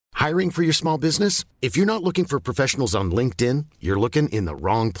Hiring for your small business? If you're not looking for professionals on LinkedIn, you're looking in the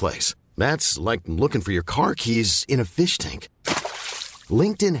wrong place. That's like looking for your car keys in a fish tank.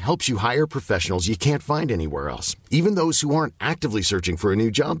 LinkedIn helps you hire professionals you can't find anywhere else, even those who aren't actively searching for a new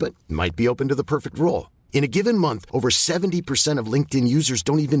job but might be open to the perfect role. In a given month, over 70% of LinkedIn users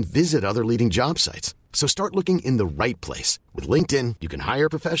don't even visit other leading job sites. So start looking in the right place. With LinkedIn, you can hire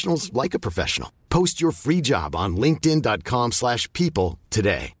professionals like a professional. Post your free job on linkedin.com/people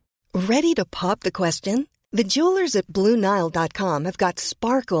today. Ready to pop the question? The jewelers at BlueNile.com have got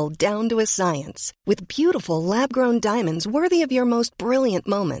sparkle down to a science with beautiful lab-grown diamonds worthy of your most brilliant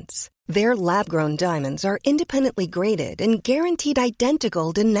moments. Their lab-grown diamonds are independently graded and guaranteed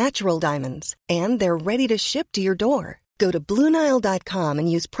identical to natural diamonds, and they're ready to ship to your door. Go to BlueNile.com and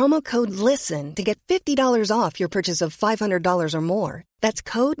use promo code LISTEN to get $50 off your purchase of $500 or more. That's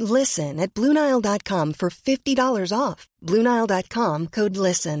code LISTEN at BlueNile.com for $50 off. BlueNile.com, code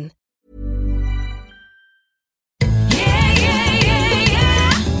LISTEN.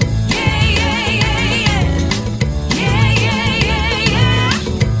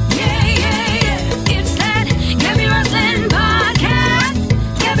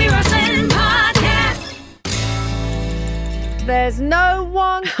 There's no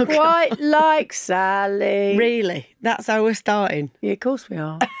one quite like Sally. Really? That's how we're starting? Yeah, of course we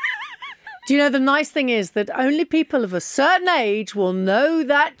are. Do you know the nice thing is that only people of a certain age will know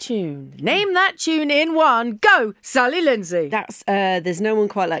that tune? Name that tune in one. Go, Sally Lindsay. That's There's No One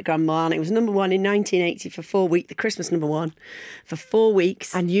Quite Like Grandma, and it was number one in 1980 for 4 weeks, the Christmas number one, for 4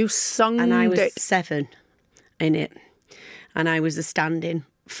 weeks. And you sung it. And I was 7 in it. And I was the stand-in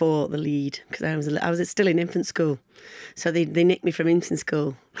for the lead because I was still in infant school. So they nicked me from infant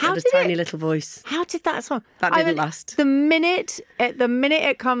school. I had a tiny little voice. How did that song? That didn't last. The minute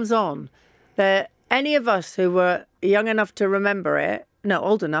it comes on, that any of us who were young enough to remember it, no,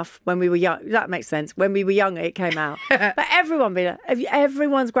 old enough when we were young, that makes sense. When we were younger, it came out. But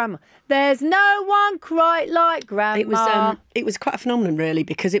everyone's grandma. There's no one quite like grandma. It was quite a phenomenon, really,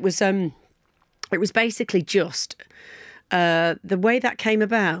 because it was basically just the way that came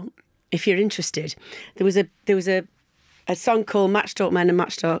about. If you're interested, there was a song called Matchstalk Men and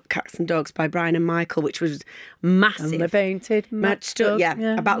Matchstalk Cats and Dogs by Brian and Michael, which was massive. And the painted matchstalk.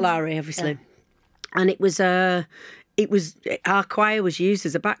 Yeah, about Larry, obviously. Yeah. And it was our choir was used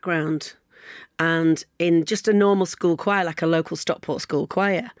as a background, and in just a normal school choir, like a local Stockport school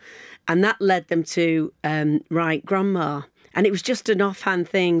choir, and that led them to write Grandma. And it was just an offhand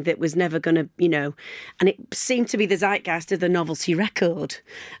thing that was never going to, and it seemed to be the zeitgeist of the novelty record.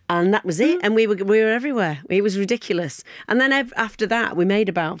 And that was it. And we were everywhere. It was ridiculous. And then after that, we made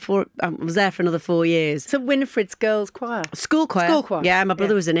about 4, I was there for another 4 years. So Winifred's Girls Choir? School choir. Yeah, my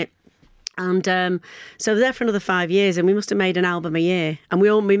brother was in it. And so I was there for another 5 years, and we must have made an album a year. And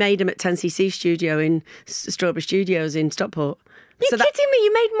we made them at 10cc Studio in Strawberry Studios in Stockport. You're kidding me?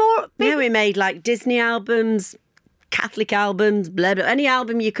 You made more? Yeah, we made like Disney albums, Catholic albums, blah, blah. Any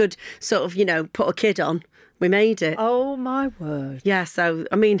album you could sort of, put a kid on, we made it. Oh, my word. Yeah, so,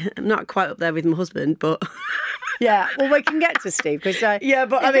 I mean, I'm not quite up there with my husband, but... Yeah, well, we can get to Steve, because... yeah,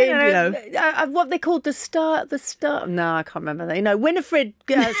 but I mean, what they called the star... No, I can't remember that. Winifred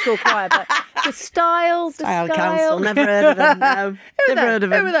School Choir, but the Style Council, never heard of them, no. Never heard of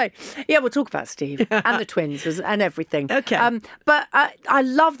them. Who were they? Yeah, we'll talk about Steve and the twins and everything. Okay. But I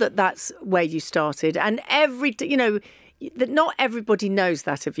love that that's where you started, and that not everybody knows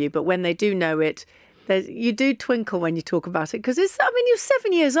that of you, but when they do know it, you do twinkle when you talk about it, because you're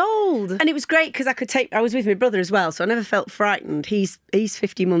 7 years old. And it was great because I was with my brother as well, so I never felt frightened. He's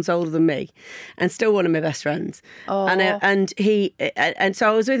 50 months older than me and still one of my best friends. Oh. And so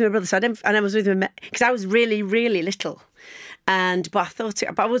I was with my brother, I was with him because I was really, really little. But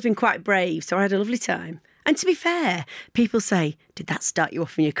I've always been quite brave, so I had a lovely time. And to be fair, people say, did that start you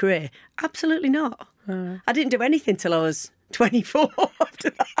off in your career? Absolutely not. I didn't do anything till I was 24 after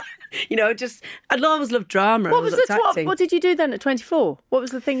that. I'd always loved drama. What did you do then at 24? What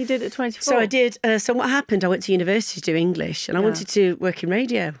was the thing you did at 24? So I did. So what happened? I went to university to do English, and I wanted to work in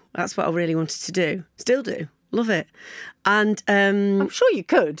radio. That's what I really wanted to do. Still do. Love it. And I'm sure you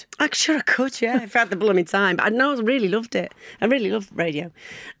could. I'm sure I could, yeah, if I had the blooming time. But I really loved it. I really loved radio.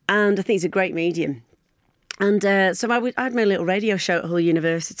 And I think it's a great medium. And so I had my little radio show at Hull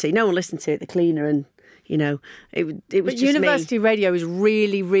University. No one listened to it, the cleaner, and it was but just university radio is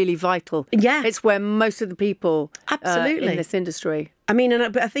really, really vital. Yeah. It's where most of the people absolutely in this industry. I mean,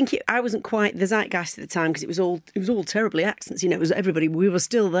 but I think I wasn't quite the zeitgeist at the time because it was all terribly accents. It was everybody. We were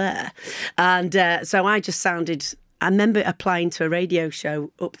still there, and so I just sounded I remember applying to a radio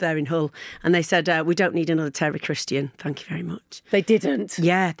show up there in Hull, and they said, we don't need another Terry Christian. Thank you very much. They didn't?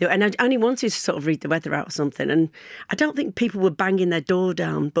 Yeah, and I only wanted to sort of read the weather out or something, and I don't think people were banging their door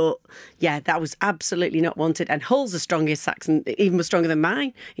down, but yeah, that was absolutely not wanted. And Hull's the strongest Saxon, even stronger than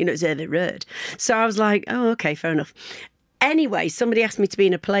mine. It's early road. So I was like, oh, okay, fair enough. Anyway, somebody asked me to be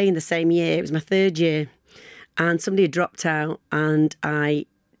in a play in the same year. It was my third year, and somebody had dropped out, and I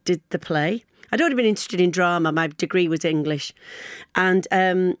did the play. I'd already been interested in drama. My degree was English. And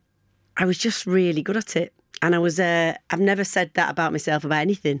I was just really good at it. And I've never said that about myself, about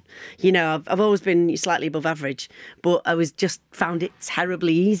anything. I've always been slightly above average, but I found it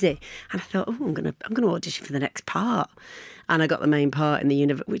terribly easy. And I thought, I'm going to audition for the next part. And I got the main part in the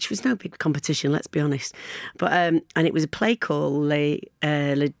universe, which was no big competition, let's be honest. But and it was a play called Les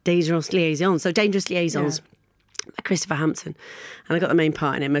Dangerous Liaisons. So Dangerous Liaisons. Yeah. Christopher Hampton, and I got the main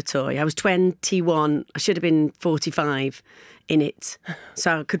part in it, Matoy. I was 21. I should have been 45 in it,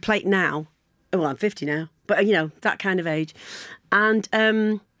 so I could play it now. Well, I'm 50 now, but that kind of age. And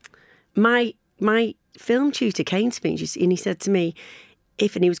my film tutor came to me and he said to me,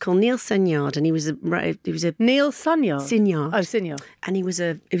 and he was called Neil Senyard, and he was a Neil Senyard. Senyard. Oh, Senyard. And he was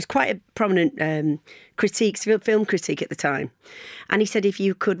quite a prominent film critique at the time. And he said, if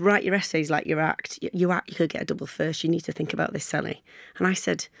you could write your essays like you could get a double first. You need to think about this, Sally. And I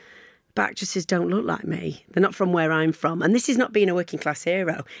said, but actresses don't look like me. They're not from where I'm from. And this is not being a working class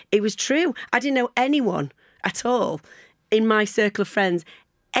hero. It was true. I didn't know anyone at all in my circle of friends,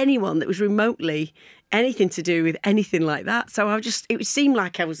 anyone that was remotely anything to do with anything like that. So it seemed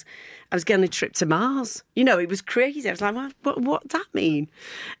like I was going on a trip to Mars. It was crazy. I was like, what does that mean?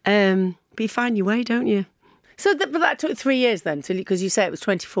 But you find your way, don't you? So but that took 3 years then, because you say it was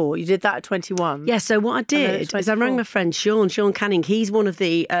 24. You did that at 21. Yeah, so what I did is I rang my friend Sean Canning. He's one of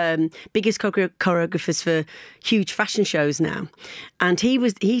the biggest choreographers for huge fashion shows now. And he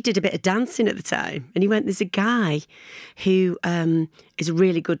did a bit of dancing at the time. And he went, there's a guy who is a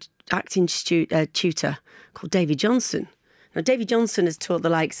really good acting tutor called David Johnson. Now, David Johnson has taught the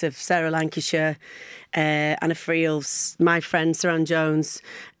likes of Sarah Lancashire, Anna Friel, my friend Saran Jones,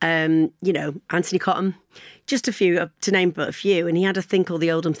 Anthony Cotton, just a few, to name but a few. And he had a thing called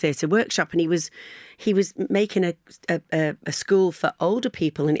the Oldham Theatre Workshop, and he was making a school for older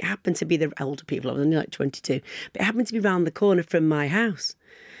people, and it happened to be the older people. I was only like 22, but it happened to be round the corner from my house.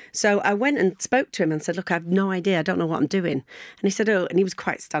 So I went and spoke to him and said, look, I have no idea. I don't know what I'm doing. And he said, and he was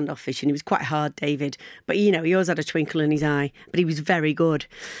quite standoffish and he was quite hard, David. But, he always had a twinkle in his eye, but he was very good.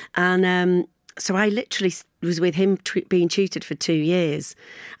 And so I literally was with him being tutored for 2 years.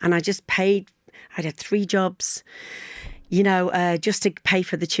 And I just I had 3 jobs, just to pay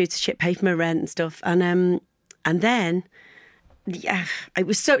for the tutorship, pay for my rent and stuff. And then, it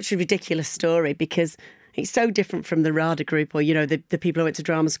was such a ridiculous story because it's so different from the RADA group or, the people who went to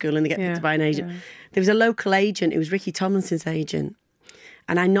drama school and they get picked by an agent. Yeah. There was a local agent, it was Ricky Tomlinson's agent,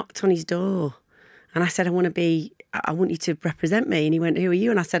 and I knocked on his door and I said, I want you to represent me. And he went, who are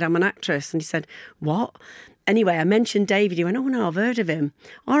you? And I said, I'm an actress. And he said, what? Anyway, I mentioned David. He went, oh, no, I've heard of him.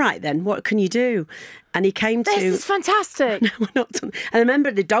 All right, then, what can you do? And he came This is fantastic. And I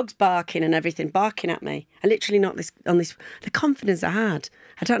remember the dogs barking and everything, barking at me. I literally knocked the confidence I had.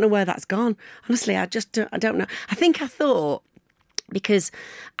 I don't know where that's gone. Honestly, I don't know. I think I thought, because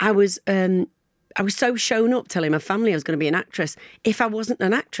I was so shown up telling my family I was going to be an actress. If I wasn't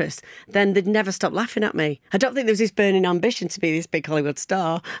an actress, then they'd never stop laughing at me. I don't think there was this burning ambition to be this big Hollywood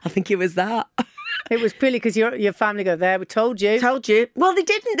star. I think it was that. It was purely because your family go there. We told you. Well, they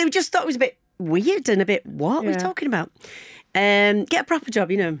didn't. They just thought it was a bit weird and a bit, what are we talking about? Get a proper job,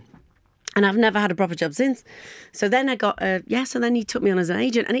 And I've never had a proper job since. So then I got, so then he took me on as an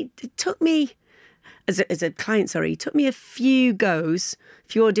agent. And it took me, as a client, he took me a few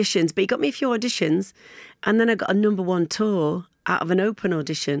auditions, but he got me a few auditions. And then I got a #1 tour out of an open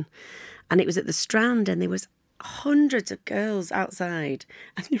audition. And it was at the Strand, and there was hundreds of girls outside,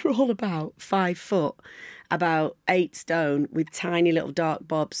 and they were all about 5 foot, about 8 stone, with tiny little dark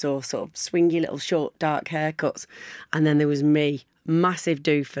bobs or sort of swingy little short dark haircuts. And then there was me, massive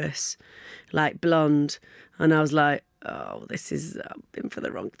doofus, like blonde, and I was like, oh, this is I've been for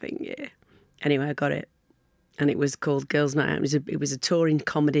the wrong thing here. Anyway, I got it, and it was called Girls' Night Out. It was a touring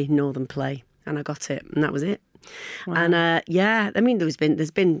comedy northern play, and I got it, and that was it. Wow. And I mean, there's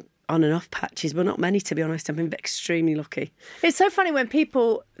been on and off patches, but not many, to be honest. I've been extremely lucky. It's so funny when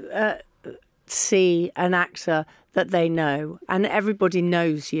people see an actor that they know, and everybody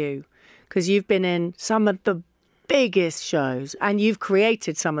knows you because you've been in some of the biggest shows, and you've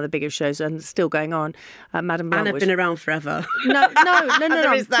created some of the biggest shows and still going on. Madame Blanc. And I've been around forever. No. There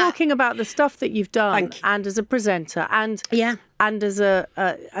I'm is that. talking about the stuff that you've done, Thank you. and as a presenter, and as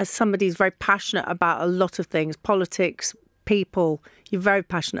as somebody who's very passionate about a lot of things, politics, people. You're very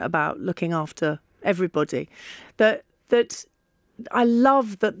passionate about looking after everybody. That I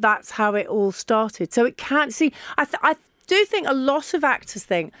love that. That's how it all started. So it can't see. I do think a lot of actors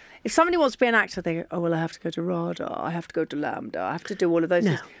think if somebody wants to be an actor, they go, oh well, I have to go to RADA, I have to go to Lambda, I have to do all of those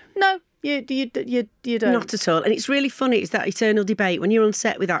things. No. You don't. Not at all. And it's really funny. It's that eternal debate when you're on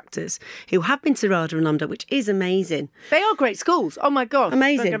set with actors who have been to RADA and Lambda, which is amazing. They are great schools. Oh my God.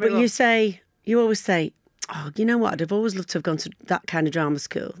 Amazing. But you always say, oh, you know what? I'd have always loved to have gone to that kind of drama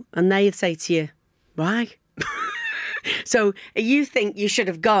school. And they say to you, why? So you think you should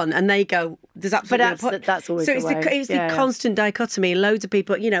have gone, and they go, "There's absolutely no point." That's always so the way. It's the constant dichotomy. Loads of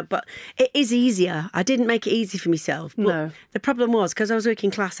people, but it is easier. I didn't make it easy for myself. But No. The problem was because I was working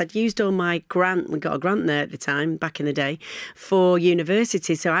class, I'd used all my grant. We got a grant there at the time, back in the day, for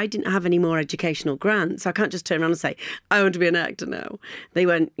university. So I didn't have any more educational grants. So I can't just turn around and say, "I want to be an actor now." They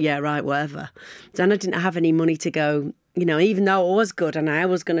went, "Yeah, right, whatever." Then I didn't have any money to go. Even though I was good and I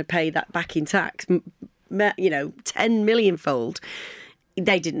was going to pay that back in tax. 10 million fold.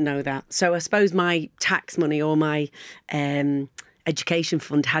 They didn't know that. So I suppose my tax money or my education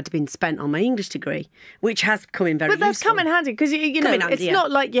fund had been spent on my English degree, which has come in very useful. But that's come in handy because it's not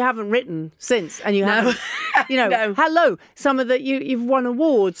like you haven't written since, and you haven't. No. Hello, some of that you've won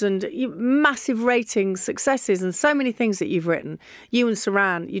awards and massive ratings, successes, and so many things that you've written. You and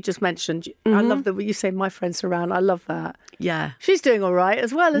Saran, you just mentioned. I love that you say my friend Saran. I love that. Yeah, she's doing all right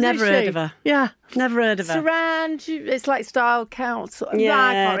as well. Isn't Never she? heard of her. Yeah, never heard of her. Surround, it's like style counts.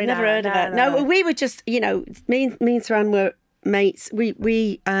 Yeah, never heard of her. No, we were just, me and Saran were mates.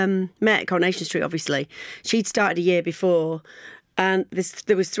 We met at Coronation Street, obviously. She'd started a year before, and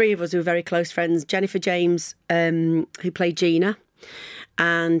there was three of us who were very close friends. Jennifer James, who played Gina,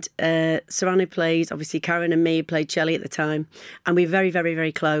 and Saran, who played, obviously, Karen, and me, who played Shelley at the time. And we were very, very,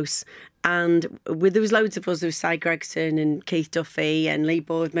 very close. And there was loads of us. There was Cy Gregson and Keith Duffy and Lee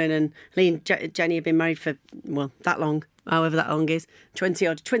Boardman, and Lee and Jenny have been married for, that long, however that long is, 20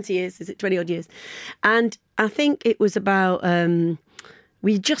 years, is it 20 odd years? And I think it was about, I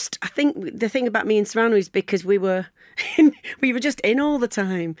think the thing about me and Saran was because we were just in all the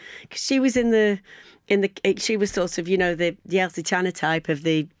time. Because she was she was sort of, the Elsie Tanner type of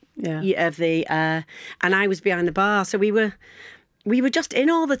and I was behind the bar. So we were just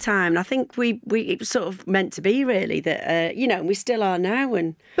in all the time. And I think it was sort of meant to be, really, that, we still are now.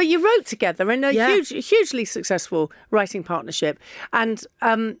 But you wrote together in a hugely successful writing partnership. And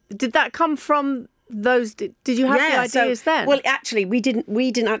did that come from those? Did you have the ideas then? Well, actually, we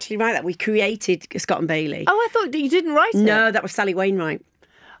didn't actually write that. We created Scott and Bailey. Oh, I thought you didn't write it. No, that was Sally Wainwright.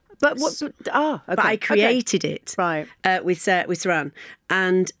 But what? Okay. But I created it right with Saran.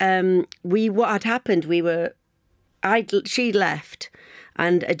 And what had happened, she left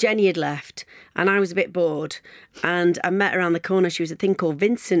and Jenny had left and I was a bit bored and I met her around the corner. She was a thing called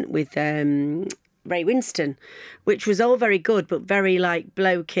Vincent with Ray Winston, which was all very good but very like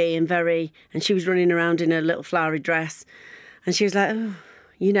blokey and she was running around in a little flowery dress and she was like, oh,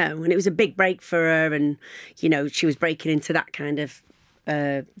 and it was a big break for her and, she was breaking into that kind of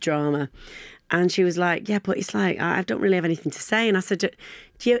drama. And she was like, yeah, but it's like, I don't really have anything to say. And I said,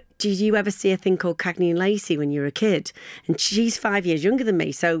 did you ever see a thing called Cagney and Lacey when you were a kid? And she's 5 years younger than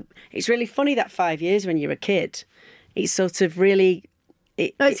me. So it's really funny that 5 years when you're a kid, it's sort of really...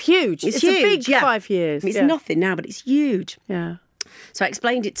 it's huge. It's huge, a big 5 years. It's nothing now, but it's huge. Yeah. So I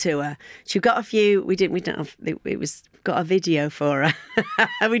explained it to her. She got a few... We didn't have... It was... Got a video for her.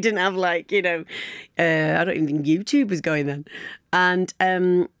 We didn't have I don't even think YouTube was going then.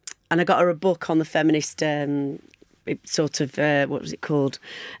 And I got her a book on the feminist, what was it called?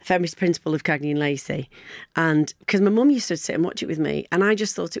 Feminist Principle of Cagney and Lacey. And because my mum used to sit and watch it with me, and I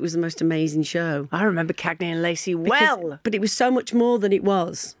just thought it was the most amazing show. I remember Cagney and Lacey well. But it was so much more than it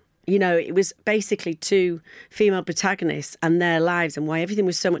was. It was basically two female protagonists and their lives and why everything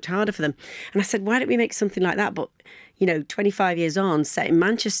was so much harder for them. And I said, why don't we make something like that? But, 25 years on, set in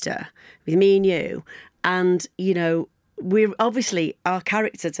Manchester with me and you. And, we're obviously, our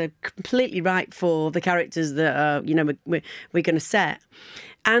characters are completely right for the characters that are, we're going to set.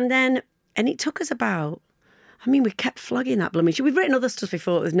 And it took us about, we kept flogging that blooming show. We've written other stuff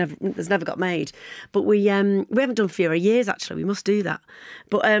before that's never got made. But we haven't done for years, actually. We must do that.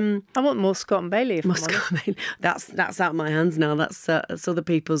 But I want more Scott and Bailey. Scott and Bailey. That's out of my hands now. That's other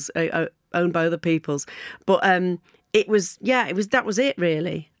people's, owned by other people's. But it was that was it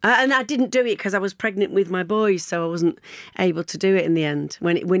really. And I didn't do it because I was pregnant with my boys, so I wasn't able to do it in the end.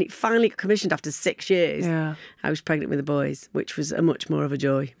 When it finally got commissioned after 6 years, I was pregnant with the boys, which was a much more of a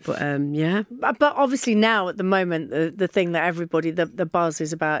joy. But But obviously now at the moment, the thing that everybody, the buzz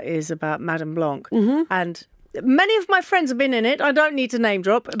is about Madame Blanc. And many of my friends have been in it. I don't need to name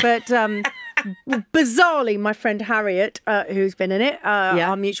drop, but bizarrely, my friend Harriet, who's been in it,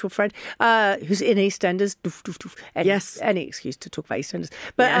 our mutual friend, who's in EastEnders. Any excuse to talk about EastEnders.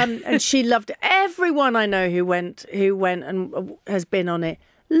 But and she loved it. Everyone I know who went and has been on it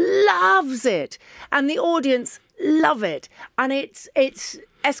loves it, and the audience love it, and it's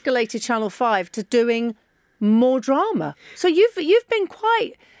escalated Channel 5 to doing more drama. So you've been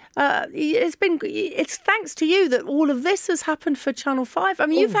quite. It's thanks to you that all of this has happened for Channel 5. I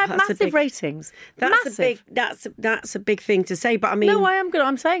mean, you've had massive ratings. That's a big thing to say. But I mean, no, I am good.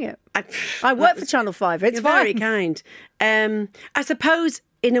 I'm saying it. I work for Channel 5. It's very kind. I suppose,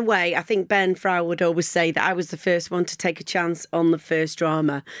 in a way, I think Ben Frau would always say that I was the first one to take a chance on the first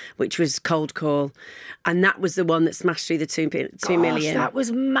drama, which was Cold Call, and that was the one that smashed through the 2 million. That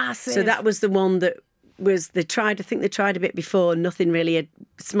was massive. So that was the one that. I think they tried a bit before, nothing really had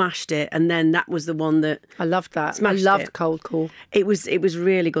smashed it, and then that was the one that I loved that. I loved Cold Call. It was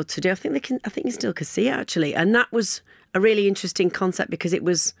really good to do. I think you still can see it actually, and that was a really interesting concept because it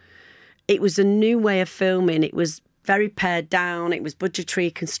was a new way of filming. It was very pared down. It was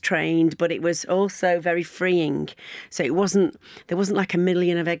budgetary constrained, but it was also very freeing. So there wasn't like a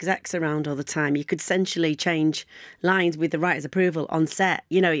million of execs around all the time. You could essentially change lines with the writer's approval on set.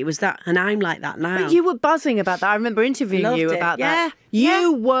 It was that, and I'm like that now. But you were buzzing about that. I remember interviewing you about that.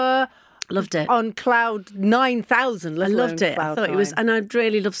 You were. Loved it. On cloud 9,000. I loved it. I thought it was, and I'd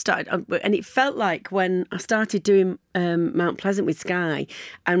really loved starting. And it felt like when I started doing Mount Pleasant with Sky,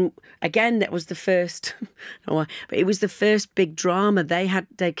 and again, that was the first, I don't know why, but it was the first big drama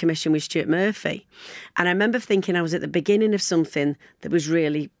they'd commissioned with Stuart Murphy. And I remember thinking I was at the beginning of something that was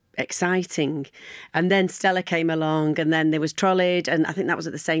really exciting, and then Stella came along, and then there was Trolleyed, and I think that was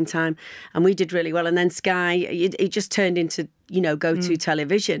at the same time, and we did really well. And then Sky, it just turned into go-to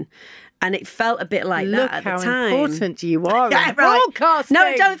television, and it felt a bit like that at the time. Look how important you are. Yeah, broadcasting. No,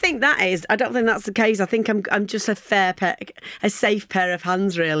 I don't think that is. I don't think that's the case. I think I'm just a safe pair of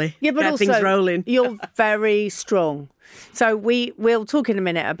hands, really. Yeah, but get also things rolling. You're very strong. So we'll talk in a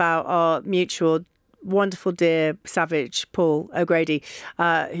minute about our mutual wonderful dear savage Paul O'Grady,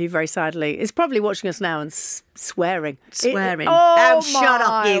 who very sadly is probably watching us now and swearing. Oh, shut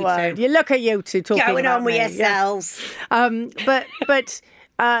up, you two. You look at you two talking going about on with me. yourselves. Yeah. But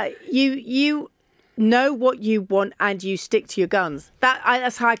you know what you want and you stick to your guns.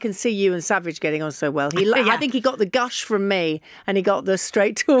 That's how I can see you and Savage getting on so well. I think he got the gush from me and he got the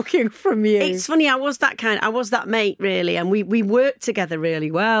straight talking from you. It's funny, I was that mate really, and we worked together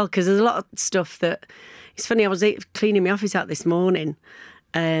really well because there's a lot of stuff that. It's funny, I was cleaning my office out this morning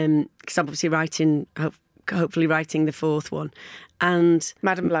because I'm obviously hopefully writing the fourth one, and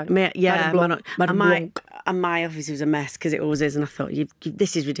Madame Blanc. Madame Blanc. And my office was a mess because it always is, and I thought,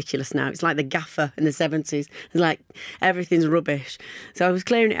 this is ridiculous now. It's like the gaffer in the 70s. It's like everything's rubbish. So I was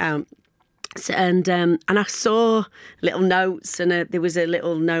clearing it out. So, and I saw little notes, and there was a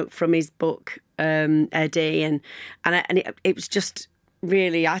little note from his book, Eddie, and it was just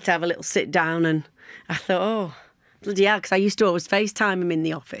really, I had to have a little sit down, and I thought, oh, bloody hell, because I used to always FaceTime him in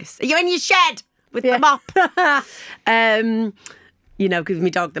the office. Are you in your shed with the mop? Because my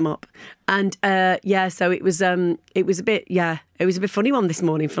dog them up. And so it was a bit funny one this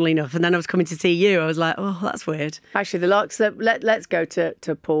morning, funnily enough. And then I was coming to see you. I was like, oh, that's weird. Actually, let's go to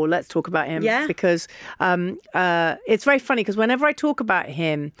Paul. Let's talk about him. Yeah. Because it's very funny because whenever I talk about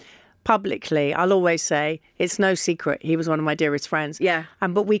him publicly, I'll always say it's no secret he was one of my dearest friends. Yeah.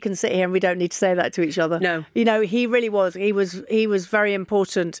 But we can sit here and we don't need to say that to each other. No. He really was. He was very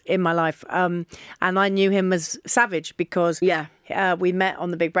important in my life. And I knew him as Savage because we met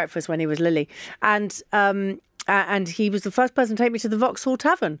on the Big Breakfast when he was Lily. And he was the first person to take me to the Vauxhall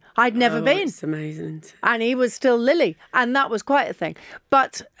Tavern. I'd never been. It's amazing. And he was still Lily. And that was quite a thing.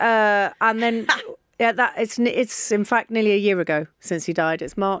 But, and then... Yeah, it's in fact nearly a year ago since he died.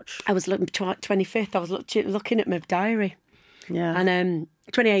 It's March. I was looking 25th. I was looking at my diary. Yeah, and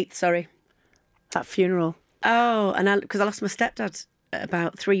 28th. Sorry, that funeral. Oh, and because I lost my stepdad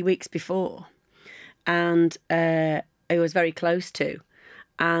about 3 weeks before, and I was very close to,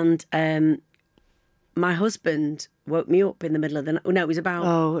 and my husband woke me up in the middle of the night. It was about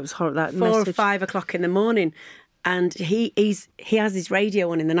it was horrible. That 4 message. or 5 o'clock in the morning. And he has his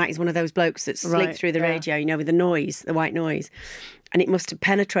radio on in the night. He's one of those blokes that sleep through the radio, with the noise, the white noise. And it must have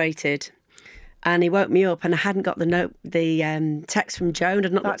penetrated. And he woke me up, and I hadn't got the text from Joan.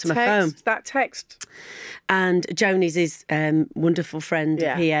 I'd not looked at my phone. That text. And Joan is his wonderful friend,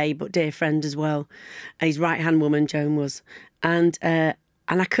 PA, but dear friend as well. His right-hand woman, Joan was. And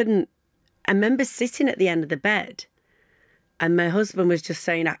I couldn't... I remember sitting at the end of the bed, and my husband was just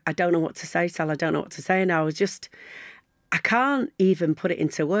saying, I don't know what to say, Sal, I don't know what to say. And I was just... I can't even put it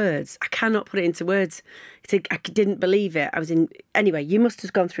into words. I cannot put it into words. I didn't believe it. I was in... Anyway, you must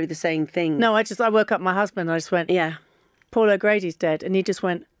have gone through the same thing. No, I woke up my husband and I just went, yeah, Paul O'Grady's dead. And he just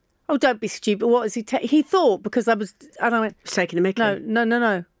went, oh, don't be stupid. What is he... He thought, because I was... And I went... He's taking a mickey.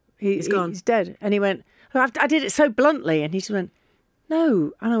 No. He's gone. He's dead. And he went, I did it so bluntly. And he just went,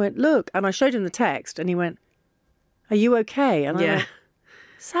 no. And I went, look. And I showed him the text and he went, are you okay? And I went,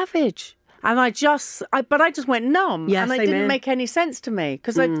 savage. And I just went numb, and it didn't make any sense to me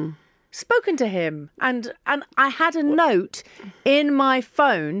because I'd spoken to him, and I had a note in my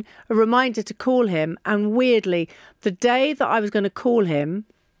phone, a reminder to call him, and weirdly, the day that I was going to call him,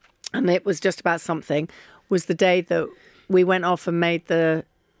 and it was just about something, was the day that we went off and made the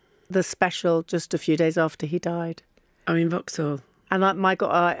special just a few days after he died. I'm in Vauxhall. And I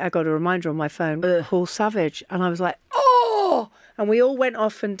got a reminder on my phone, Paul Savage, and I was like, oh! And we all went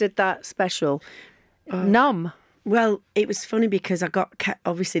off and did that special. Numb. Well, it was funny because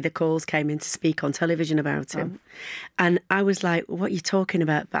obviously the calls came in to speak on television about him. And I was like, what are you talking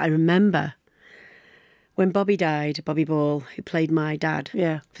about? But I remember when Bobby died, Bobby Ball, who played my dad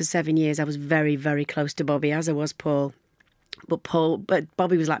for 7 years, I was very, very close to Bobby, as I was Paul. But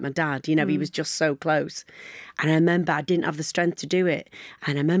Bobby was like my dad, he was just so close. And I remember I didn't have the strength to do it.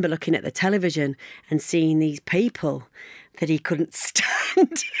 And I remember looking at the television and seeing these people that he couldn't stand.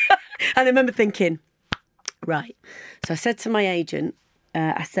 And I remember thinking, right. So I said to my agent,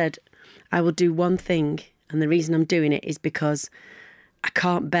 I said, I will do one thing. And the reason I'm doing it is because I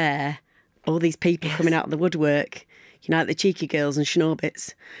can't bear all these people coming out of the woodwork, like the cheeky girls and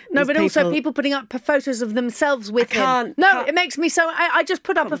schnorbits. No, but also people putting up photos of themselves with him. It makes me so... I just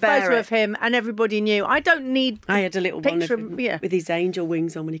put up a photo of him and everybody knew. I don't need... I had a little one of him with his angel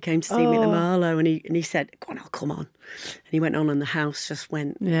wings on when he came to see me at the Marlow, and he said, go on, I'll come on. And he went on and the house just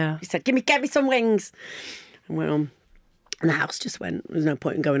went... Yeah. He said, get me some wings. And went on. And the house just went, there's no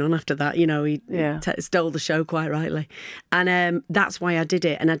point in going on after that. He stole the show quite rightly. And that's why I did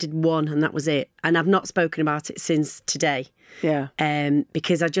it. And I did one, and that was it. And I've not spoken about it since today. Yeah.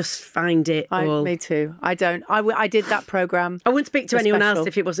 Because I just find it all... Me too. I don't. I did that programme. I wouldn't speak to anyone else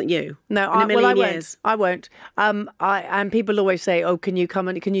if it wasn't you. No, I won't. I won't. And people always say, oh, can you come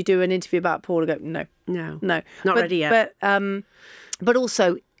and can you do an interview about Paul? I go, no. Not ready yet. But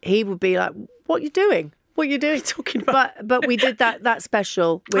also, he would be like, what are you doing? What you're doing talking about? But we did that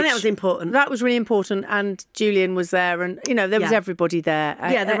special, which and that was important. That was really important, and Julian was there, and there was everybody there.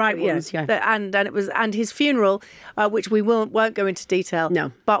 The right ones. And it was his funeral, which we won't go into detail.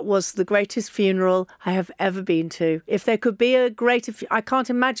 No, but was the greatest funeral I have ever been to. If there could be a greater, I can't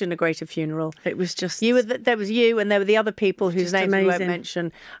imagine a greater funeral. It was just there was you, and there were the other people whose names we won't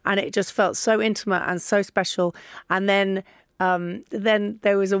mention, and it just felt so intimate and so special. And then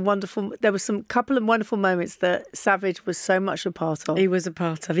there was some couple of wonderful moments that Savage was so much a part of. He was a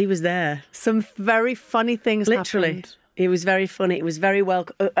part of. He was there. Some very funny things happened. It was very funny. It was very well.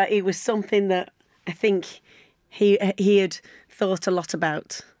 It was something that I think he had thought a lot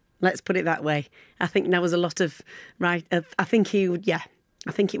about. Let's put it that way. I think there was a lot of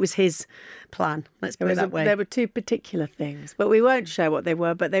I think it was his plan. Let's put it that way. There were two particular things, but we won't share what they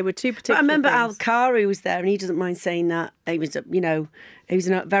were. But they were two particular. But I remember things. Al Carr, who was there, and he doesn't mind saying that. He was, he was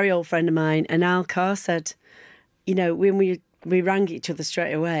a very old friend of mine. And Al Carr said, when we rang each other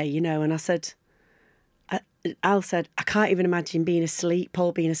straight away, and I said, Al said, I can't even imagine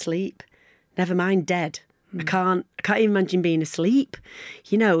Paul being asleep. Never mind dead. I can't even imagine being asleep.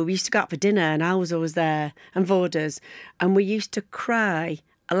 We used to go out for dinner and Al was always there and Vorders, and we used to cry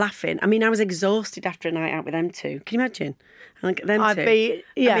laughing. I mean, I was exhausted after a night out with them two. Can you imagine? Them two. I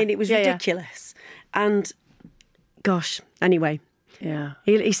mean, it was ridiculous. Yeah. And gosh, anyway. Yeah.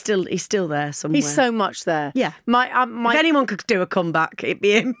 He's still there somewhere. He's so much there. Yeah. If anyone could do a comeback, it'd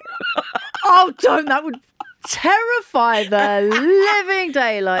be him. Oh, that would terrify the living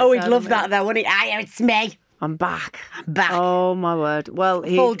daylights. Oh, he'd love that though, wouldn't he? It's me. I'm back. Oh, my word. Well,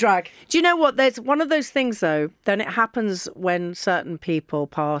 full drag. Do you know what? There's one of those things, though, then it happens when certain people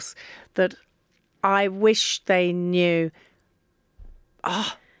pass that I wish they knew.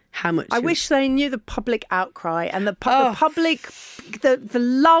 how much. I wish they knew the public outcry and the public, the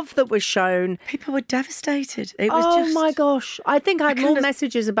love that was shown. People were devastated. It was my gosh! I think I had more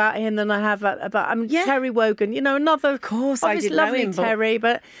messages about him than I have about. Terry Wogan. Another. Of course, I did lovely know him, Terry,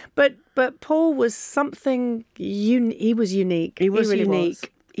 but Paul was something. He was unique. He was really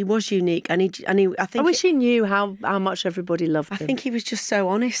unique. He was unique, and he. I think. I wish he knew how much everybody loved him. I think he was just so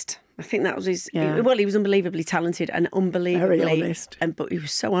honest. I think that was his. Well, he was unbelievably talented and unbelievably very honest. But he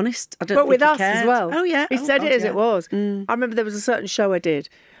was so honest. I don't. But think with he us cared. as well. Oh yeah, he said it as it was. Mm. I remember there was a certain show I did,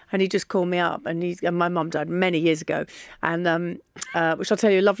 and he just called me up, and my mum died many years ago, and which I'll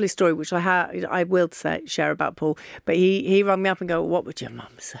tell you a lovely story, which I will share about Paul. But he rang me up and go, "What would your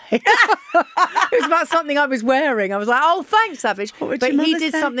mum say?" It was about something I was wearing. I was like, "Oh, thanks, Savage." But he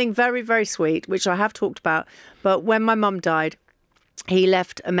did something very, very sweet, which I have talked about. But when my mum died, he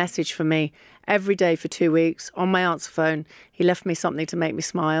left a message for me every day for 2 weeks on my answer phone. He left me something to make me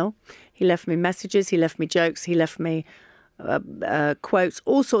smile. He left me messages. He left me jokes. He left me quotes,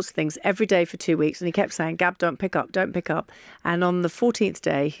 all sorts of things every day for 2 weeks. And he kept saying, "Gab, don't pick up, don't pick up." And on the 14th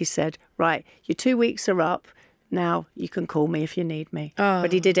day, he said, "Right, your 2 weeks are up. Now you can call me if you need me." Oh.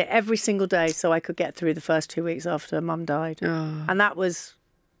 But he did it every single day so I could get through the first 2 weeks after Mum died. Oh. And that was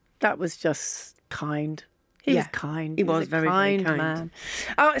just kind. He was kind. He was very, very kind. Man.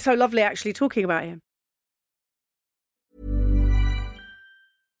 Oh, it's so lovely actually talking about him.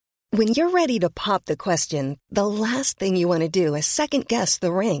 When you're ready to pop the question, the last thing you want to do is second-guess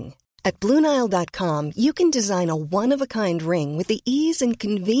the ring. At BlueNile.com, you can design a one-of-a-kind ring with the ease and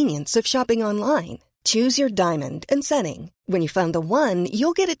convenience of shopping online. Choose your diamond and setting. When you find the one,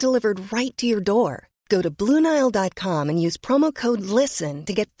 you'll get it delivered right to your door. Go to BlueNile.com and use promo code LISTEN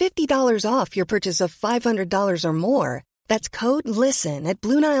to get $50 off your purchase of $500 or more. That's code LISTEN at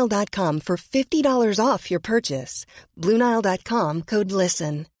BlueNile.com for $50 off your purchase. BlueNile.com, code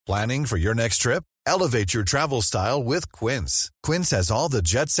LISTEN. Planning for your next trip? Elevate your travel style with Quince. Quince has all the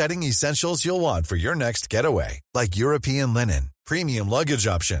jet-setting essentials you'll want for your next getaway, like European linen, premium luggage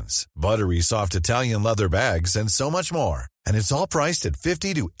options, buttery soft Italian leather bags, and so much more. And it's all priced at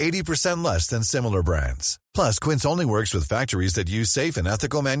 50 to 80% less than similar brands. Plus, Quince only works with factories that use safe and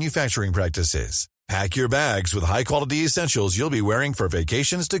ethical manufacturing practices. Pack your bags with high-quality essentials you'll be wearing for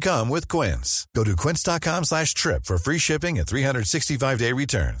vacations to come with Quince. Go to quince.com/trip for free shipping and 365-day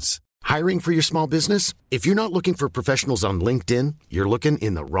returns. Hiring for your small business? If you're not looking for professionals on LinkedIn, you're looking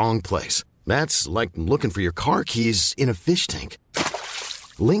in the wrong place. That's like looking for your car keys in a fish tank.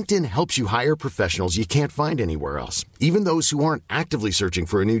 LinkedIn helps you hire professionals you can't find anywhere else, even those who aren't actively searching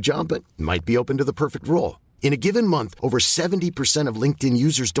for a new job but might be open to the perfect role. In a given month, over 70% of LinkedIn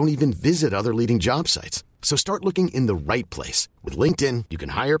users don't even visit other leading job sites. So start looking in the right place. With LinkedIn, you can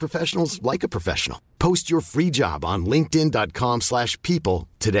hire professionals like a professional. Post your free job on linkedin.com/people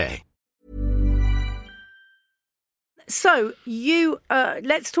today. So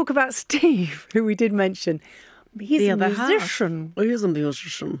let's talk about Steve, who we did mention. He's a musician. He is a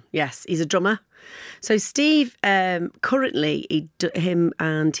musician. Yes, he's a drummer. So Steve, currently, him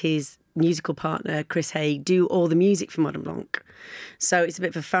and his musical partner, Chris Hay, do all the music for Modern Blanc. So it's a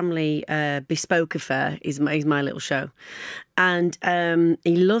bit of a family bespoke affair, is my little show. And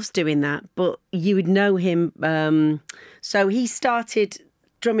he loves doing that, but you would know him. So he started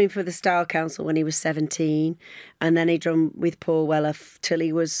drumming for the Style Council when he was 17, and then he drummed with Paul Weller till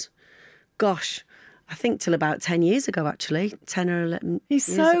he was, I think till about 10 years ago, actually. 10 or 11 years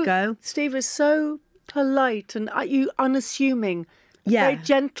ago. Steve is so polite and unassuming. Yeah. Very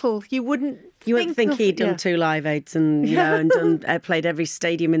gentle. You wouldn't think he'd done 2 Live Aids and played every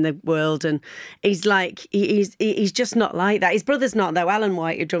stadium in the world, and he's like he's just not like that. His brother's not though. Alan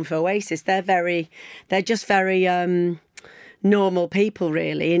White, who drummed for Oasis, they're just very normal people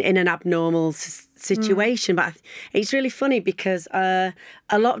really in an abnormal situation. But it's really funny because a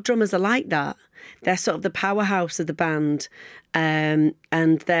lot of drummers are like that. They're sort of the powerhouse of the band, and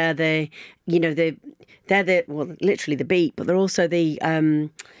they're literally the beat, but they're also the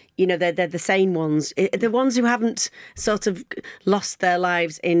they're the sane ones, the ones who haven't sort of lost their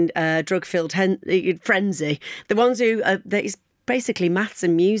lives in drug-filled frenzy, the ones who it's basically maths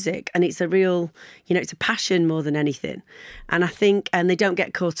and music, and it's a real, it's a passion more than anything. And I think, and they don't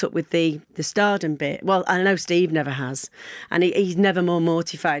get caught up with the stardom bit. Well, I know Steve never has, and he's never more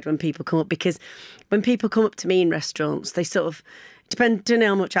mortified when people come up, because when people come up to me in restaurants, they sort of, depending on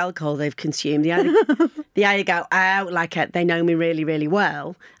how much alcohol they've consumed, they either go out like they know me really, really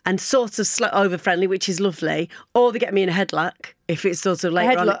well and sort of over friendly, which is lovely, or they get me in a headlock if it's sort of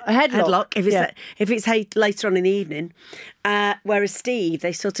later A on. headlock. If it's later on in the evening. Whereas Steve,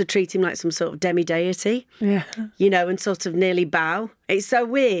 they sort of treat him like some sort of demi-deity. Yeah. And sort of nearly bow. It's so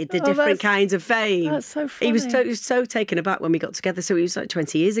weird, the different kinds of fame. That's so funny. He was so taken aback when we got together. So it was like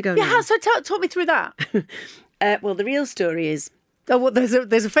 20 years ago Yeah, now. so talk me through that. Well, the real story is... Oh, well, there's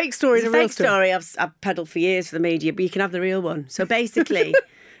a fake story. There's a fake story I've peddled for years for the media, but you can have the real one. So basically,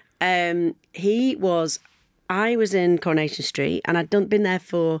 I was in Coronation Street and I'd been there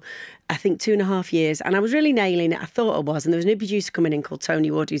for, I think, 2.5 years, and I was really nailing it. I thought I was, and there was a new producer coming in called Tony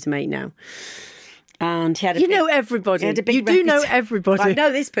Wood, who's a mate now. And he had know everybody. He had a big you do know everybody. Well, I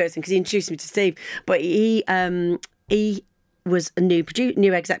know this person because he introduced me to Steve, but he was a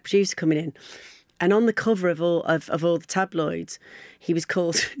new exec producer coming in. And on the cover of all the tabloids, he was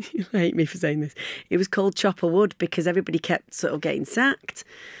called, you hate me for saying this, he was called Chopper Wood because everybody kept sort of getting sacked.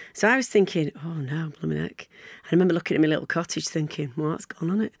 So I was thinking, oh no, blooming heck. I remember looking at my little cottage thinking, well, what's gone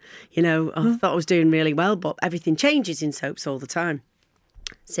on it? I thought I was doing really well, but everything changes in soaps all the time.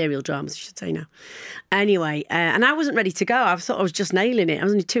 Serial dramas, I should say now. Anyway, and I wasn't ready to go. I thought I was just nailing it. I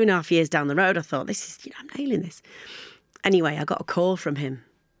was only 2.5 years down the road. I thought, I'm nailing this. Anyway, I got a call from him.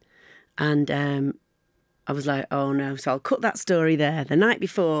 And I was like, oh no. So I'll cut that story there. The night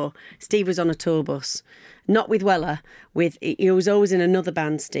before, Steve was on a tour bus, not with Weller, he was always in another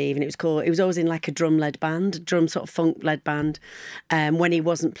band, Steve, and it was always in like a drum-led band, a drum sort of funk-led band, when he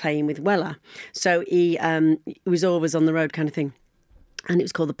wasn't playing with Weller. So he was always on the road kind of thing. And it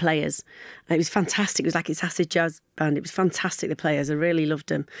was called The Players. And it was fantastic. It was like its acid jazz band. It was fantastic, The Players. I really loved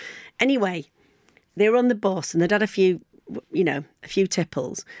them. Anyway, they were on the bus and they'd had a few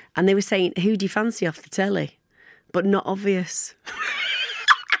tipples, and they were saying, who do you fancy off the telly? But not obvious.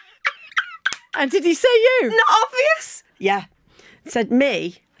 And did he say you? Not obvious? Yeah. Said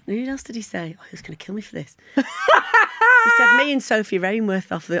me. Who else did he say? Oh, he was going to kill me for this. He said me and Sophie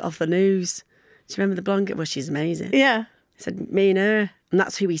Rainworth off the news. Do you remember the blonde girl? Well, she's amazing. Yeah. He said me and her. And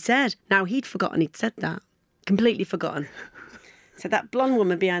that's who he said. Now, he'd forgotten he'd said that. Completely forgotten. So that blonde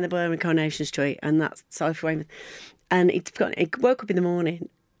woman behind the bar in Coronation Street, and that's Sophie Rainworth. And he woke up in the morning,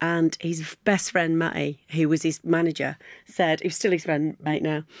 and his best friend, Matty, who was his manager, said, who's still his friend, mate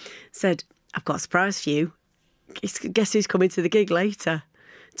now, said, I've got a surprise for you. Guess who's coming to the gig later?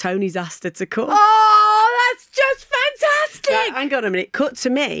 Tony's asked her to come. Oh, that's just fantastic. Right, hang on a minute. Cut to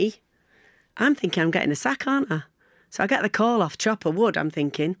me. I'm thinking I'm getting a sack, aren't I? So I get the call off Chopper Wood, I'm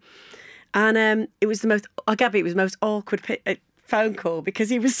thinking. And it was the most awkward phone call because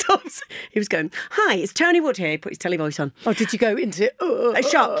he was going, hi, it's Tony Wood here. He put his telly voice on. Oh, did you go into a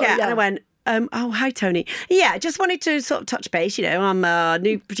shock? Yeah. And I went, oh, hi, Tony. Yeah, just wanted to sort of touch base. I'm a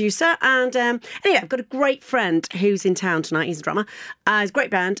new producer. And anyway, I've got a great friend who's in town tonight. He's a drummer. He's a great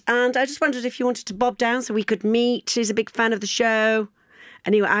band. And I just wondered if you wanted to bob down so we could meet. He's a big fan of the show.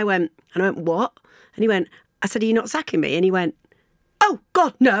 And I went, what? And he went, I said, are you not sacking me? And he went, oh,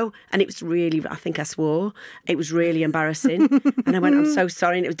 God, no. And it was really, I think I swore. It was really embarrassing. And I went, I'm so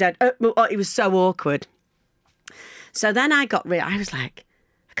sorry. And it was dead. It was so awkward. So then I was like,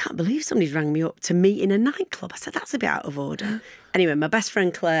 I can't believe somebody's rang me up to meet in a nightclub. I said, that's a bit out of order. Anyway, my best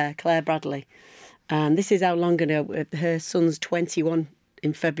friend Claire Bradley, this is how long ago, her son's 21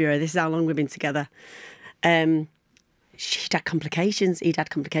 in February. This is how long we've been together. She'd had complications. He'd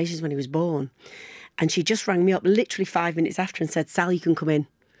had complications when he was born. And she just rang me up literally 5 minutes after and said, Sal, you can come in.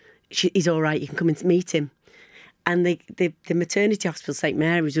 He's all right. You can come and meet him. And the maternity hospital, St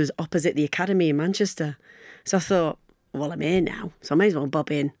Mary's, was opposite the Academy in Manchester. So I thought, well, I'm here now, so I may as well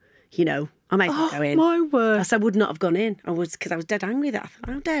bob in. I may as well go in. My word. I would not have gone in. Because I was dead angry that I thought,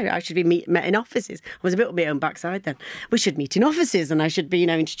 how dare it? I should be met in offices. I was a bit on my own backside then. We should meet in offices and I should be,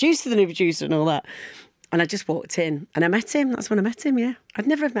 introduced to the new producer and all that. And I just walked in and I met him. That's when I met him, yeah. I'd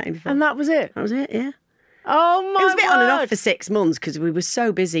never have met him before. And that was it? That was it, yeah. Oh, my It was a bit word. on and off for 6 months because we were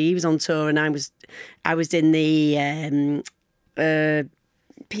so busy. He was on tour and I was in the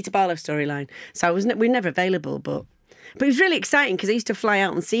Peter Barlow storyline. So we were never available, but it was really exciting because I used to fly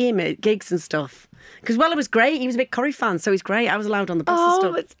out and see him at gigs and stuff. Because Weller was great. He was a big Corrie fan, so he's great. I was allowed on the bus and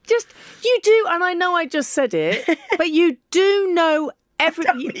stuff. It's just, you do, and I know I just said it, but you do know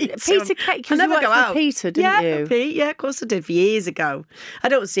Peter Cake. I never go out. Peter, didn't you? Pete. Yeah, of course I did years ago. I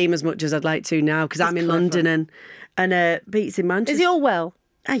don't see him as much as I'd like to now because I'm in London and Pete's in Manchester. Is he all well?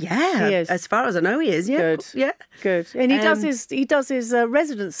 Yeah, He is. As far as I know, he is. Yeah, Good. Yeah, Good. And he does his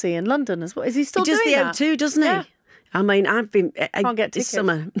residency in London as well. Is he still he does doing the that? O2, doesn't he? Yeah. I mean, I've been Can't get this tickets.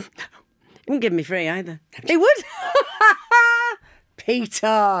 summer. He wouldn't give me free either. He would.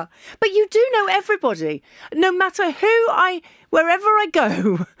 Peter. But you do know everybody, no matter wherever I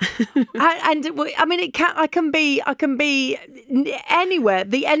go. I mean, I can be anywhere.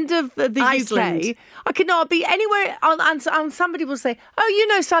 The end of the Iceland. UK. I cannot be anywhere, and somebody will say, "Oh, you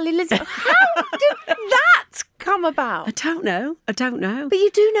know Sally Lindsay." How did that come about? I don't know. But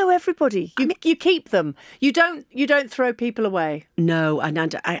you do know everybody. You keep them. You don't throw people away. No,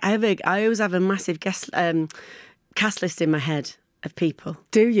 and I always have a massive cast list in my head of people.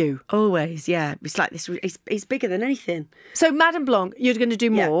 Do you? Always, yeah. It's like this. It's bigger than anything. So, Madame Blanc, you're going to do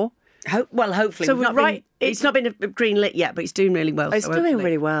more. Hopefully. So it's not been green lit yet, but it's doing really well. It's doing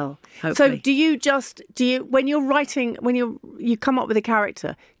really well. Hopefully. So, do you when you're writing, when you come up with a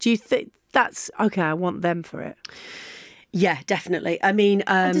character, do you think that's okay? I want them for it. Yeah, definitely. I mean,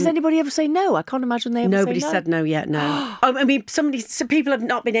 does anybody ever say no? I can't imagine they ever nobody say no. said no yet. No. I mean, some people have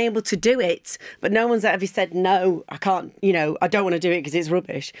not been able to do it, but no one's ever said no. I can't. I don't want to do it because it's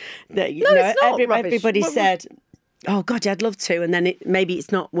rubbish. It's not rubbish. Everybody said, "Oh God, yeah, I'd love to," and then maybe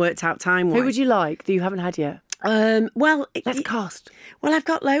it's not worked out time-wise. Who would you like that you haven't had yet? Let's cast. Well, I've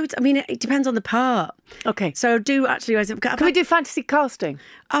got loads. I mean, it depends on the part. Okay. So I do actually. Can we do fantasy casting?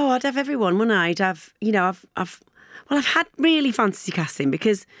 Oh, I'd have everyone, wouldn't I? I'd have. I've had really fantasy casting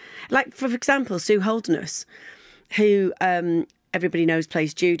because, like, for example, Sue Holderness, who everybody knows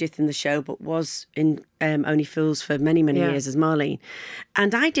plays Judith in the show, but was in Only Fools for many, many years as Marlene.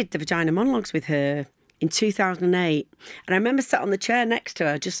 And I did the Vagina Monologues with her in 2008. And I remember sat on the chair next to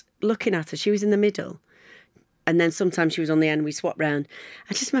her, just looking at her. She was in the middle. And then sometimes she was on the end, we swapped round.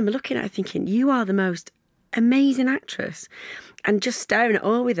 I just remember looking at her thinking, you are the most amazing actress, and just staring at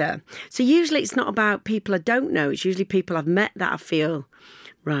all with her. So usually it's not about people I don't know, it's usually people I've met that I feel,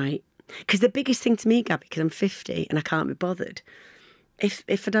 right. Because the biggest thing to me, Gabby, because I'm 50 and I can't be bothered, if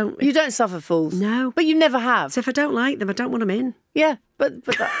I don't... You don't suffer fools. No. But you never have. So if I don't like them, I don't want them in. Yeah, but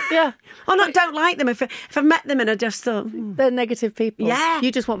yeah. Or not don't like them, if I've met them and I just thought... They're negative people. Yeah. You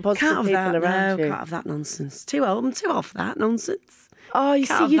just want positive people around you. Can't have that nonsense. I'm too off that nonsense. Oh, you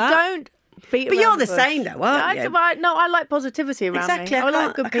see, you don't... But you're the same though, aren't you? I like positivity around exactly. me. I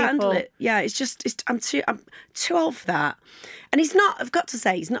like good people. Handle it. Yeah, it's just I'm too off that. And it's not, I've got to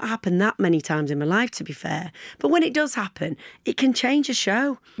say, it's not happened that many times in my life, to be fair. But when it does happen, it can change a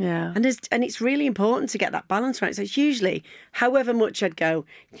show. Yeah. And it's really important to get that balance right. So it's usually, however much I'd go,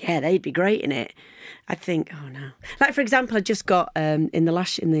 yeah, they'd be great in it, I'd think, oh no. Like, for example, I just got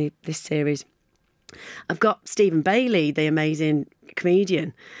this series, I've got Stephen Bailey, the amazing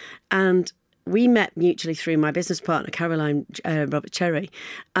comedian, and we met mutually through my business partner, Caroline Robert Cherry,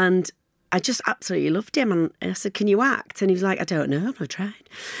 and I just absolutely loved him. And I said, can you act? And he was like, I don't know, I've not tried.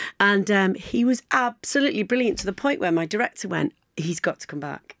 And he was absolutely brilliant, to the point where my director went, he's got to come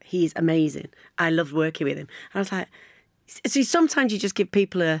back. He's amazing. I loved working with him. And I was like, so sometimes you just give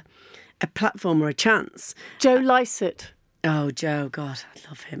people a platform or a chance. Joe Lycett. Oh, Joe, God, I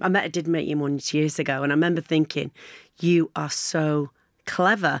love him. I did meet him 1 years ago, and I remember thinking, you are so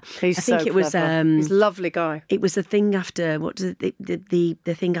clever. He's I think so it was clever. He's a lovely guy. It was the thing after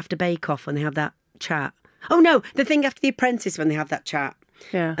the thing after Bake Off when they have that chat. Oh no, the thing after The Apprentice when they have that chat.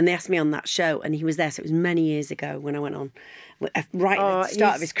 Yeah. And they asked me on that show, and he was there. So it was many years ago when I went on, right at the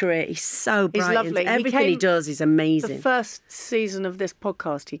start of his career. He's so bright. He's lovely. Everything he does is amazing. The first season of this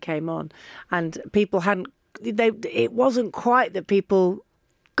podcast, he came on, and people hadn't. It wasn't quite that people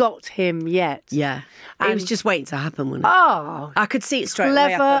got him yet. Yeah. It was just waiting to happen, wasn't it? Oh, I could see it straight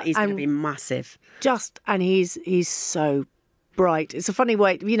away. I thought he's going to be massive. And he's so bright. It's a funny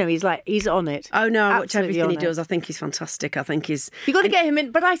way, he's on it. Oh no, I watch Absolutely everything he on it. does. I think he's fantastic. I think he's... You got to get him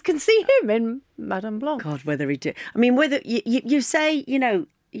in, but I can see him in Madame Blanc. God, whether he do... I mean, whether you say,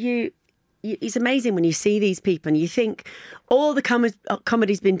 it's amazing when you see these people and you think all the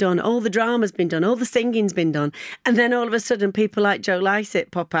comedy's been done, all the drama's been done, all the singing's been done, and then all of a sudden people like Joe Lycett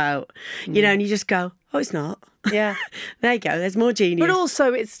pop out, and you just go, oh, it's not. Yeah. There you go, there's more genius. But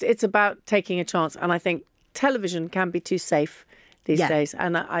also it's about taking a chance, and I think television can be too safe these days,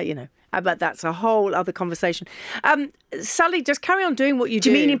 and but that's a whole other conversation. Sally, just carry on doing what you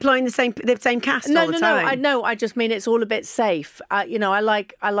do. Do you mean employing the same cast all the time? No, I just mean it's all a bit safe. I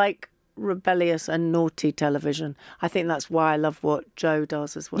like rebellious and naughty television. I think that's why I love what Joe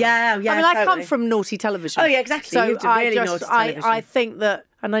does as well. Yeah, I mean, I come from naughty television. Oh, yeah, exactly. So You do really naughty television. I think that,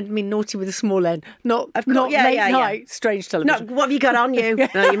 and I mean naughty with a small n, not late night strange No, television. what have you got on you?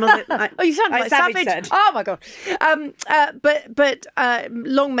 No, your mother. Oh, you sound like Savage. Said. Oh my God. But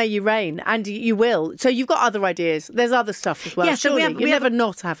long may you reign, and you will. So you've got other ideas. There's other stuff as well. Yeah, so you never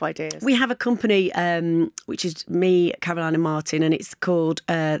not have ideas. We have a company, which is me, Caroline and Martin, and it's called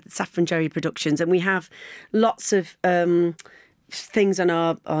Saffron Jerry Productions, and we have lots of things on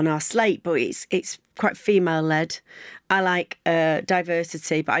our slate, but it's quite female led. I like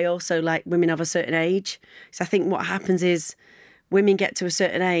diversity, but I also like women of a certain age. So I think what happens is women get to a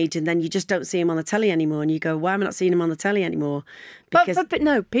certain age and then you just don't see them on the telly anymore, and you go, why am I not seeing them on the telly anymore? Because but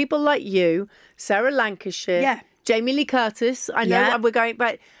no, people like you, Sarah Lancashire, Jamie Lee Curtis, I know, and we're going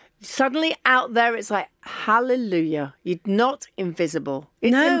back. Suddenly out there, it's like, hallelujah, you're not invisible.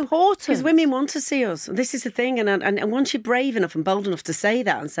 It's important. Because women want to see us. This is the thing. And once you're brave enough and bold enough to say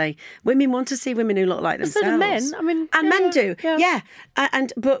that and say, women want to see women who look like themselves. So do men. I mean, and men do. Yeah.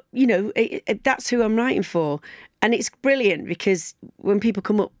 But, you know, that's who I'm writing for. And it's brilliant because when people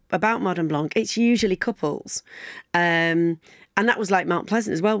come up about Modern Blonde, it's usually couples. And that was like Mount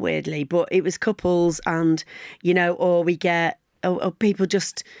Pleasant as well, weirdly. But it was couples and, you know, or we get... Or people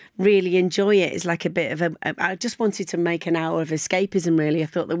just really enjoy it. It's like a bit of I just wanted to make an hour of escapism, really. I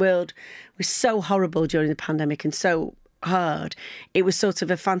thought the world was so horrible during the pandemic and so hard. It was sort of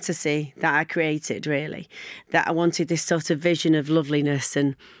a fantasy that I created, really, that I wanted this sort of vision of loveliness,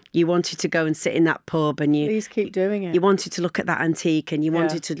 and you wanted to go and sit in that pub and you... Please keep doing it. You wanted to look at that antique and you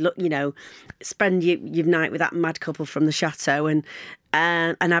wanted to look, you know, spend your night with that mad couple from the chateau and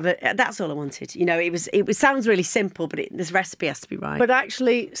have that's all I wanted. You know, it sounds really simple, but this recipe has to be right. But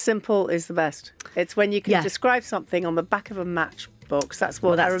actually, simple is the best. It's when you can describe something on the back of a matchbox. That's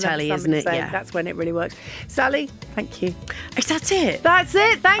what I remember telly, isn't it? saying. Yeah. That's when it really works. Sally, thank you. That's it. That's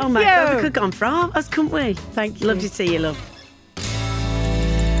it. Thank you. Oh my God, we could have gone for hours, couldn't we? Thank you. Lovely to see you, love.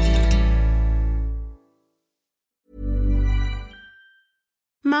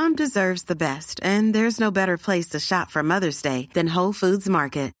 Mom deserves the best, and there's no better place to shop for Mother's Day than Whole Foods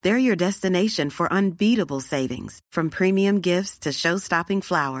Market. They're your destination for unbeatable savings, from premium gifts to show-stopping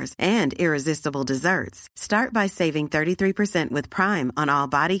flowers and irresistible desserts. Start by saving 33% with Prime on all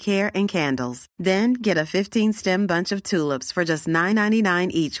body care and candles. Then get a 15-stem bunch of tulips for just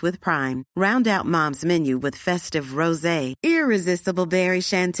 $9.99 each with Prime. Round out Mom's menu with festive rosé, irresistible berry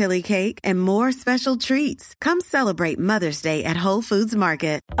chantilly cake, and more special treats. Come celebrate Mother's Day at Whole Foods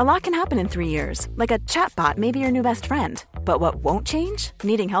Market. A lot can happen in 3 years, like a chatbot may be your new best friend. But what won't change?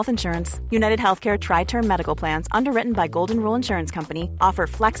 Needing health insurance. United Healthcare Tri-Term Medical Plans, underwritten by Golden Rule Insurance Company, offer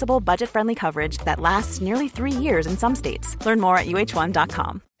flexible, budget-friendly coverage that lasts nearly 3 years in some states. Learn more at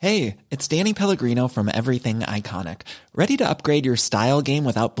uh1.com. Hey, it's Danny Pellegrino from Everything Iconic. Ready to upgrade your style game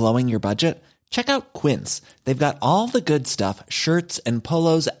without blowing your budget? Check out Quince. They've got all the good stuff, shirts and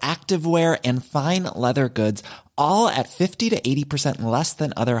polos, activewear, and fine leather goods, all at 50 to 80% less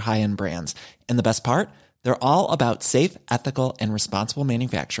than other high-end brands. And the best part? They're all about safe, ethical, and responsible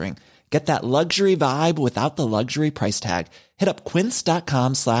manufacturing. Get that luxury vibe without the luxury price tag. Hit up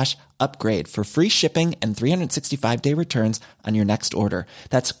quince.com/upgrade for free shipping and 365-day returns on your next order.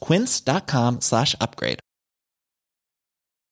 That's quince.com/upgrade.